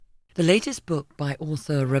The latest book by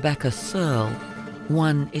author Rebecca Searle,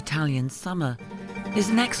 One Italian Summer, is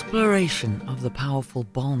an exploration of the powerful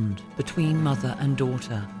bond between mother and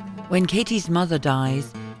daughter. When Katie's mother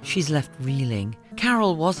dies, she's left reeling.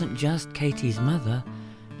 Carol wasn't just Katie's mother,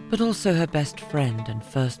 but also her best friend and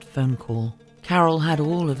first phone call. Carol had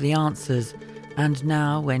all of the answers, and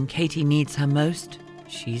now when Katie needs her most,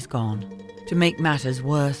 she's gone. To make matters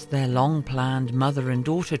worse, their long-planned mother and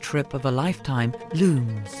daughter trip of a lifetime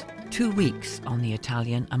looms. 2 weeks on the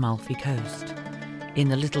Italian Amalfi Coast, in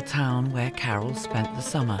the little town where Carol spent the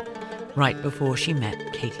summer, right before she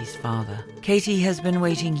met Katie's father. Katie has been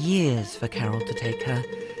waiting years for Carol to take her,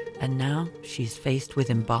 and now she's faced with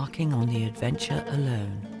embarking on the adventure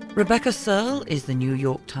alone. Rebecca Searle is the New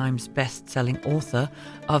York Times best-selling author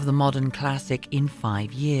of the modern classic In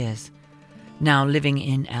 5 Years. Now living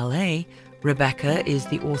in LA, Rebecca is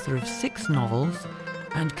the author of 6 novels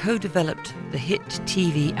and co-developed the hit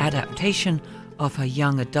TV adaptation of her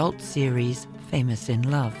young adult series, Famous in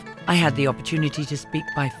Love. I had the opportunity to speak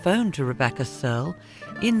by phone to Rebecca Searle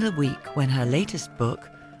in the week when her latest book,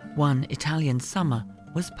 One Italian Summer,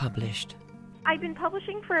 was published. I've been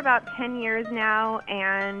publishing for about 10 years now,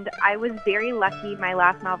 and I was very lucky. My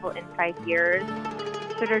last novel, In 5 Years,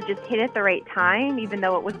 sort of just hit at the right time, even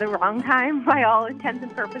though it was the wrong time by all intents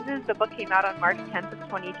and purposes. The book came out on March 10th of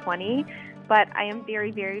 2020, but I am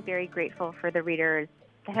very, very, very grateful for the readers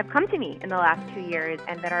that have come to me in the last 2 years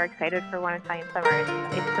and that are excited for One Italian Summer.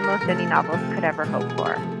 It's the most any novelist could ever hope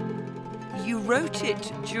for. You wrote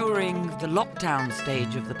it during the lockdown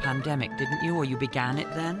stage of the pandemic, didn't you? Or you began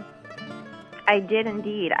it then? I did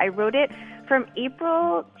indeed. I wrote it from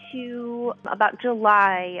April to about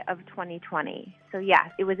July of 2020. So yes,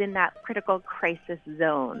 it was in that critical crisis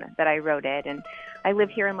zone that I wrote it. And I live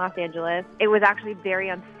here in Los Angeles. It was actually very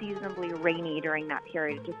unseasonably rainy during that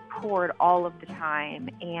period. It just poured all of the time.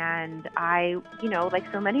 And I, like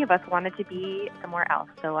so many of us, wanted to be somewhere else.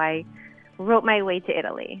 So I wrote my way to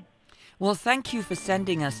Italy. Well, thank you for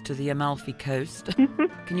sending us to the Amalfi Coast.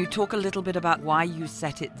 Can you talk a little bit about why you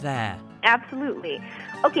set it there? Absolutely.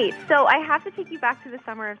 Okay, so I have to take you back to the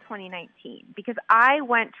summer of 2019 because I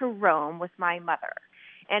went to Rome with my mother.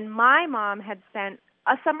 And my mom had spent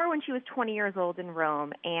a summer when she was 20 years old in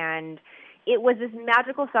Rome, and it was this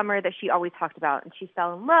magical summer that she always talked about. And she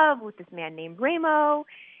fell in love with this man named Remo.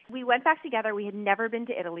 We went back together. We had never been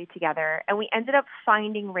to Italy together, and we ended up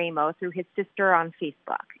finding Remo through his sister on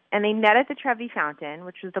Facebook. And they met at the Trevi Fountain,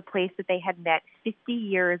 which was the place that they had met 50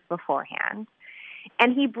 years beforehand.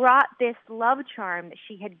 And he brought this love charm that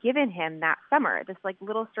she had given him that summer, this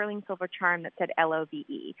little sterling silver charm that said LOVE.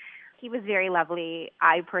 He was very lovely.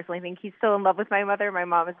 I personally think he's still in love with my mother. My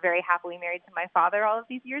mom is very happily married to my father all of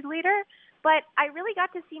these years later. But I really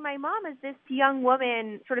got to see my mom as this young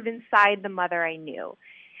woman sort of inside the mother I knew.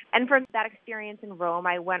 And from that experience in Rome,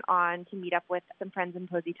 I went on to meet up with some friends in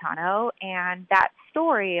Positano, and that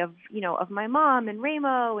story of my mom and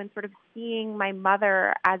Remo and sort of seeing my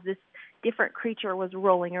mother as this different creature was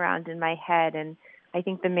rolling around in my head. And I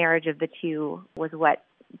think the marriage of the two was what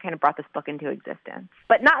kind of brought this book into existence.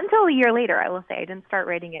 But not until a year later, I will say. I didn't start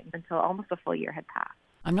writing it until almost a full year had passed.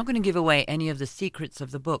 I'm not going to give away any of the secrets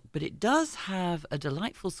of the book, but it does have a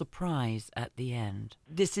delightful surprise at the end.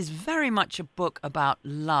 This is very much a book about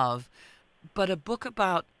love, but a book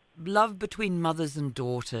about love between mothers and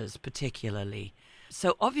daughters particularly.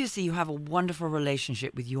 So obviously you have a wonderful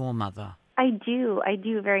relationship with your mother. I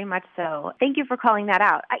do very much so. Thank you for calling that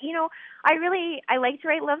out. I like to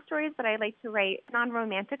write love stories, but I like to write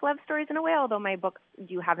non-romantic love stories in a way, although my books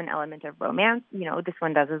do have an element of romance. This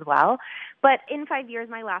one does as well. But In 5 Years,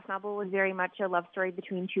 my last novel was very much a love story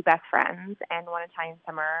between two best friends, and One Italian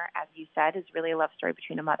Summer, as you said, is really a love story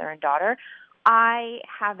between a mother and daughter. I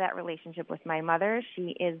have that relationship with my mother.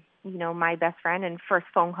 She is, my best friend and first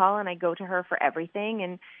phone call, and I go to her for everything.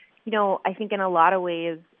 And I think in a lot of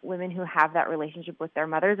ways, women who have that relationship with their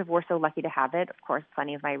mothers, if we're so lucky to have it, of course,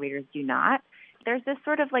 plenty of my readers do not, there's this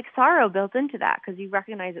sort of sorrow built into that because you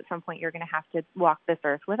recognize at some point you're going to have to walk this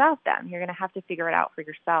earth without them. You're going to have to figure it out for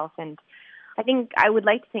yourself. And I think I would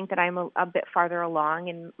like to think that I'm a bit farther along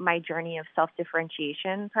in my journey of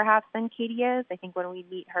self-differentiation, perhaps, than Katie is. I think when we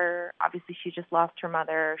meet her, obviously she just lost her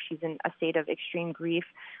mother. She's in a state of extreme grief,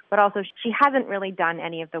 but also she hasn't really done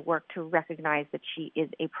any of the work to recognize that she is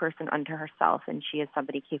a person unto herself and she is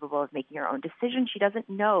somebody capable of making her own decisions. She doesn't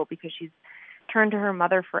know because she's turned to her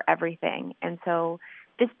mother for everything. And so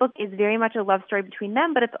this book is very much a love story between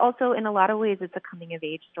them, but it's also, in a lot of ways, it's a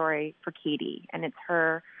coming-of-age story for Katie, and it's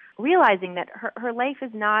her realizing that her life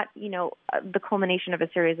is not, the culmination of a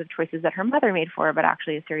series of choices that her mother made for her, but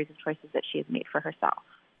actually a series of choices that she has made for herself.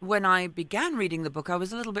 When I began reading the book, I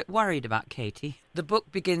was a little bit worried about Katie. The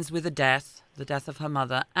book begins with a death, the death of her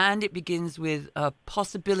mother, and it begins with a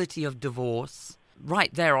possibility of divorce.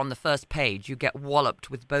 Right there on the first page, you get walloped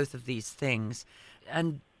with both of these things.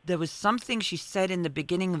 And there was something she said in the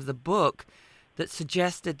beginning of the book that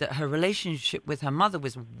suggested that her relationship with her mother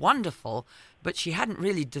was wonderful, but she hadn't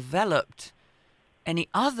really developed any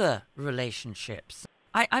other relationships.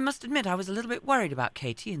 I must admit, I was a little bit worried about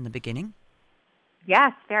Katie in the beginning.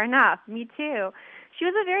 Yes, fair enough. Me too. She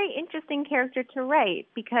was a very interesting character to write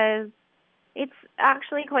because it's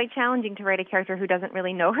actually quite challenging to write a character who doesn't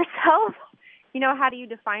really know herself. You know, how do you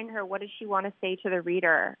define her? What does she want to say to the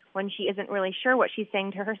reader when she isn't really sure what she's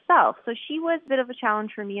saying to herself? So she was a bit of a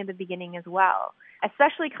challenge for me in the beginning as well,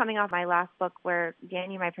 especially coming off my last book where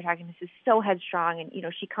Danny, my protagonist, is so headstrong and, you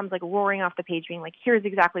know, she comes like roaring off the page being like, here's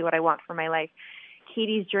exactly what I want for my life.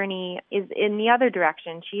 Katie's journey is in the other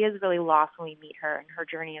direction. She is really lost when we meet her, and her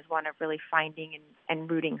journey is one of really finding and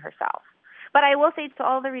rooting herself. But I will say to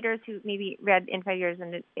all the readers who maybe read In 5 Years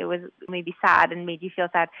and it was maybe sad and made you feel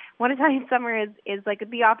sad, One Italian Summer is like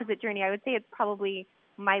the opposite journey. I would say it's probably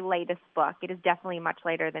my lightest book. It is definitely much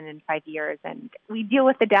lighter than In 5 Years, and we deal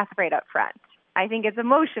with the death right up front. I think it's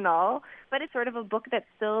emotional, but it's sort of a book that's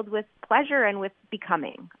filled with pleasure and with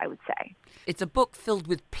becoming, I would say. It's a book filled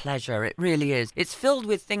with pleasure. It really is. It's filled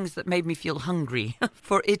with things that made me feel hungry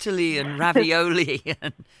for Italy and ravioli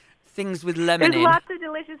and things with lemon There's in. lots of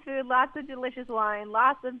delicious food, lots of delicious wine,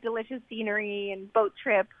 lots of delicious scenery and boat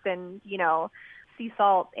trips and, you know, sea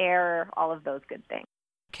salt, air, all of those good things.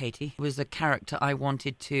 Katie was a character I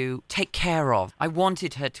wanted to take care of. I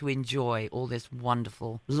wanted her to enjoy all this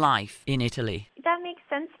wonderful life in Italy. That makes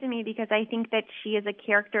sense to me because I think that she is a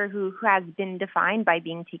character who has been defined by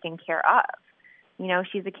being taken care of. You know,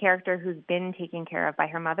 she's a character who's been taken care of by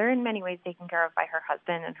her mother, in many ways taken care of by her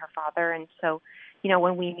husband and her father. And so, you know,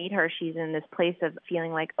 when we meet her, she's in this place of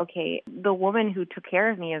feeling like, okay, the woman who took care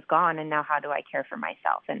of me is gone, and now how do I care for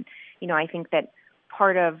myself? And, you know, I think that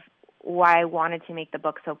part of why I wanted to make the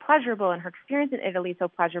book so pleasurable and her experience in Italy so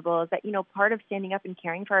pleasurable is that, you know, part of standing up and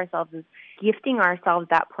caring for ourselves is gifting ourselves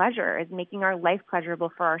that pleasure, is making our life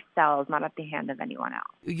pleasurable for ourselves, not at the hand of anyone else.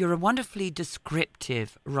 You're a wonderfully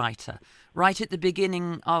descriptive writer. Right at the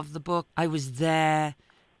beginning of the book, I was there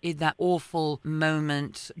in that awful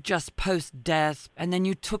moment just post-death, and then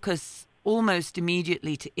you took us almost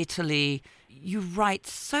immediately to Italy. You write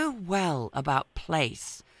so well about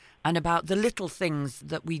place and about the little things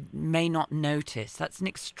that we may not notice. That's an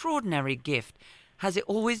extraordinary gift. Has it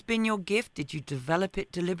always been your gift? Did you develop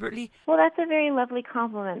it deliberately? Well, that's a very lovely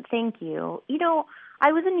compliment. Thank you. You know,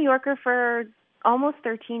 I was a New Yorker for almost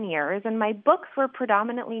 13 years, and my books were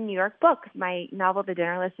predominantly New York books. My novel, The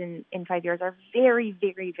Dinner List, in 5 Years, are very,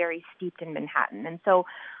 very, very steeped in Manhattan. And so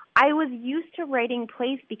I was used to writing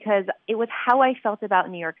place because it was how I felt about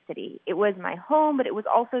New York City. It was my home, but it was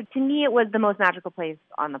also, to me, it was the most magical place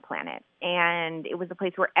on the planet. And it was a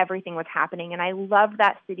place where everything was happening. And I loved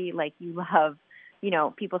that city like you love, you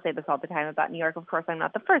know, people say this all the time about New York. Of course, I'm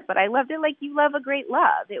not the first, but I loved it like you love a great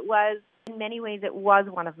love. It was, in many ways, it was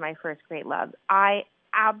one of my first great loves. I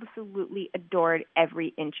absolutely adored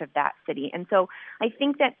every inch of that city. And so I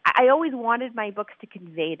think that I always wanted my books to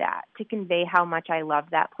convey that, to convey how much I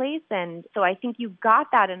loved that place. And so I think you got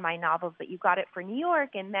that in my novels, but you got it for New York.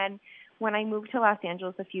 And then when I moved to Los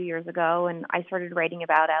Angeles a few years ago and I started writing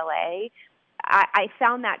about LA, I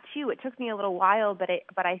found that too. It took me a little while, but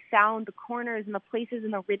I found the corners and the places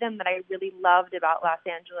and the rhythm that I really loved about Los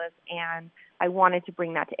Angeles, and I wanted to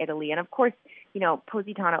bring that to Italy. And of course, you know,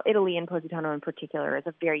 Positano, Italy and Positano in particular is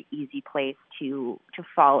a very easy place to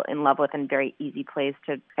fall in love with and very easy place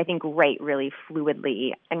to, I think, write really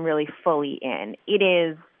fluidly and really fully in. It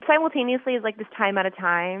is simultaneously is like this time at a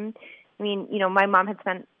time. I mean, you know, my mom had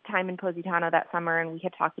spent time in Positano that summer, and we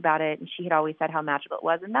had talked about it, and she had always said how magical it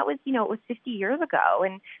was. And that was, you know, it was 50 years ago,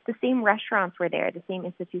 and the same restaurants were there, the same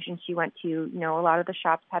institutions she went to. You know, a lot of the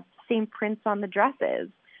shops had the same prints on the dresses.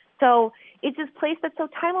 So it's this place that's so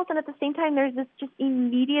timeless, and at the same time, there's this just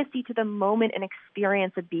immediacy to the moment and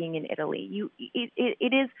experience of being in Italy.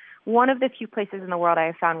 It is one of the few places in the world I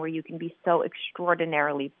have found where you can be so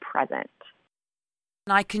extraordinarily present.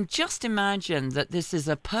 And I can just imagine that this is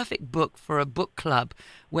a perfect book for a book club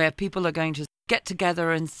where people are going to get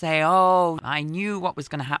together and say, oh, I knew what was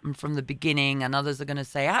going to happen from the beginning, and others are going to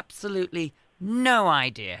say, absolutely no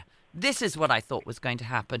idea. This is what I thought was going to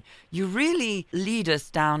happen. You really lead us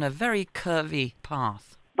down a very curvy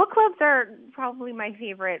path. Book clubs are probably my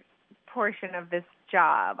favorite portion of this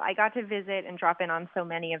job. I got to visit and drop in on so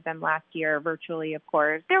many of them last year, virtually, of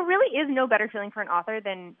course. There really is no better feeling for an author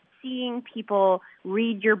than seeing people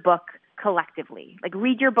read your book collectively. Like,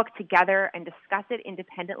 read your book together and discuss it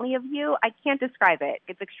independently of you. I can't describe it.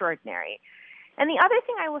 It's extraordinary. And the other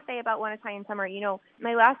thing I will say about One Italian Summer,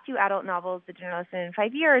 my last 2 adult novels, The Journalist in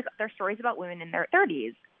 5 Years, they're stories about women in their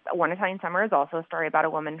 30s. One Italian Summer is also a story about a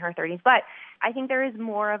woman in her 30s. But I think there is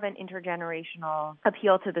more of an intergenerational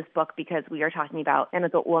appeal to this book because we are talking about an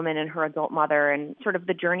adult woman and her adult mother and sort of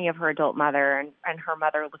the journey of her adult mother and her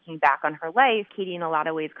mother looking back on her life. Katie, in a lot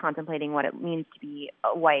of ways, contemplating what it means to be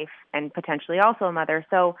a wife and potentially also a mother.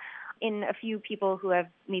 So in a few people who have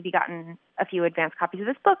maybe gotten a few advanced copies of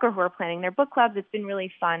this book or who are planning their book clubs, it's been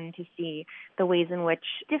really fun to see the ways in which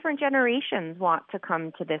different generations want to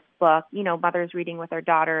come to this book, mothers reading with their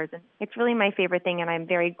daughters. And it's really my favorite thing, and I'm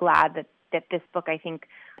very glad that this book, I think,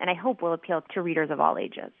 and I hope will appeal to readers of all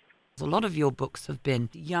ages. A lot of your books have been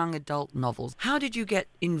young adult novels. How did you get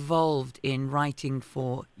involved in writing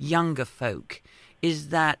for younger folk? Is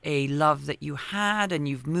that a love that you had and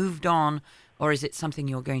you've moved on, or is it something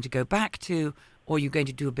you're going to go back to, or you're going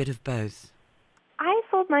to do a bit of both? I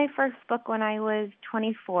sold my first book when I was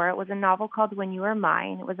 24. It was a novel called When You Were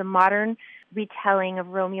Mine. It was a modern retelling of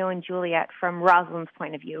Romeo and Juliet from Rosalind's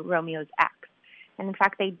point of view, Romeo's ex. And in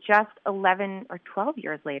fact, they just 11 or 12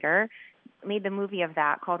 years later made the movie of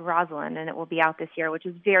that called Rosalind, and it will be out this year, which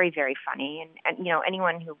is very, very funny. And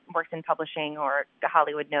anyone who works in publishing or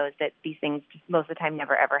Hollywood knows that these things just most of the time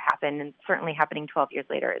never, ever happen, and certainly happening 12 years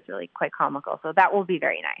later is really quite comical. So that will be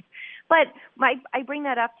very nice. But I bring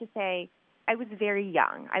that up to say I was very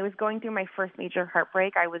young. I was going through my first major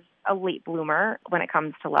heartbreak. I was a late bloomer when it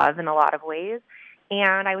comes to love in a lot of ways.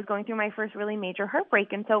 And I was going through my first really major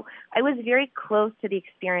heartbreak. And so I was very close to the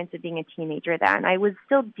experience of being a teenager then. I was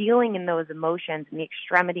still dealing in those emotions and the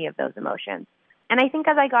extremity of those emotions. And I think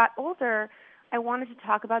as I got older, I wanted to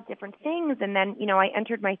talk about different things. And then, I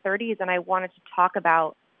entered my 30s and I wanted to talk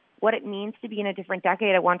about what it means to be in a different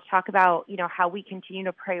decade. I wanted to talk about, how we continue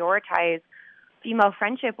to prioritize female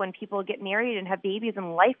friendship when people get married and have babies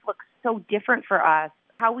and life looks so different for us.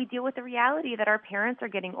 How we deal with the reality that our parents are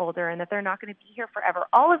getting older and that they're not going to be here forever.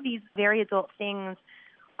 All of these very adult things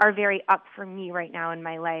are very up for me right now in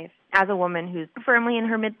my life as a woman who's firmly in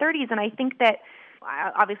her mid-30s. And I think that,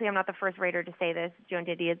 obviously I'm not the first writer to say this. Joan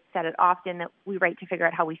Didion said it often, that we write to figure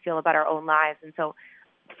out how we feel about our own lives. And so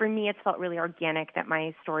for me, it's felt really organic that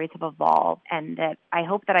my stories have evolved, and that I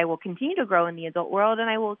hope that I will continue to grow in the adult world, and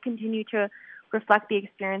I will continue to reflect the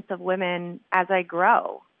experience of women as I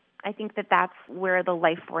grow. I think that that's where the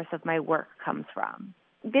life force of my work comes from.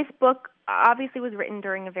 This book obviously was written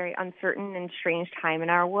during a very uncertain and strange time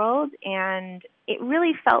in our world, and it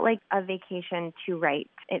really felt like a vacation to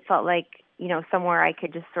write. It felt like, somewhere I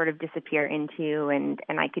could just sort of disappear into, and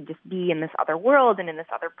I could just be in this other world and in this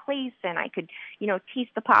other place, and I could,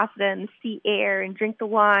 taste the pasta and the sea air and drink the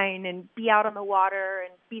wine and be out on the water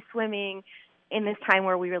and be swimming in this time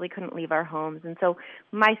where we really couldn't leave our homes. And so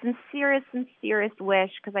my sincerest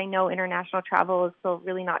wish, because I know international travel is still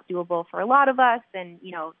really not doable for a lot of us, and,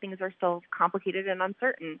 things are still complicated and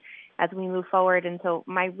uncertain as we move forward. And so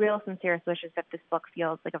my real sincerest wish is that this book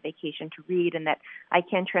feels like a vacation to read, and that I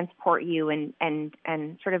can transport you and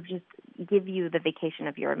sort of just give you the vacation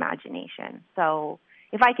of your imagination. So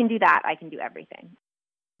if I can do that, I can do everything.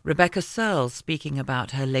 Rebecca Searle speaking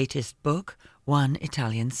about her latest book, One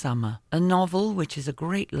Italian Summer, a novel which is a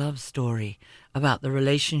great love story about the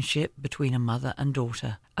relationship between a mother and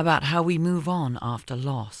daughter, about how we move on after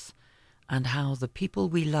loss, and how the people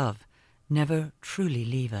we love never truly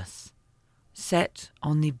leave us. Set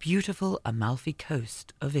on the beautiful Amalfi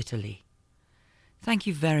Coast of Italy. Thank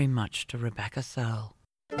you very much to Rebecca Searle.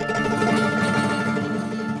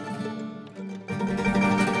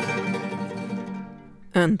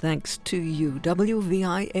 And thanks to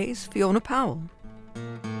UWVIA's Fiona Powell.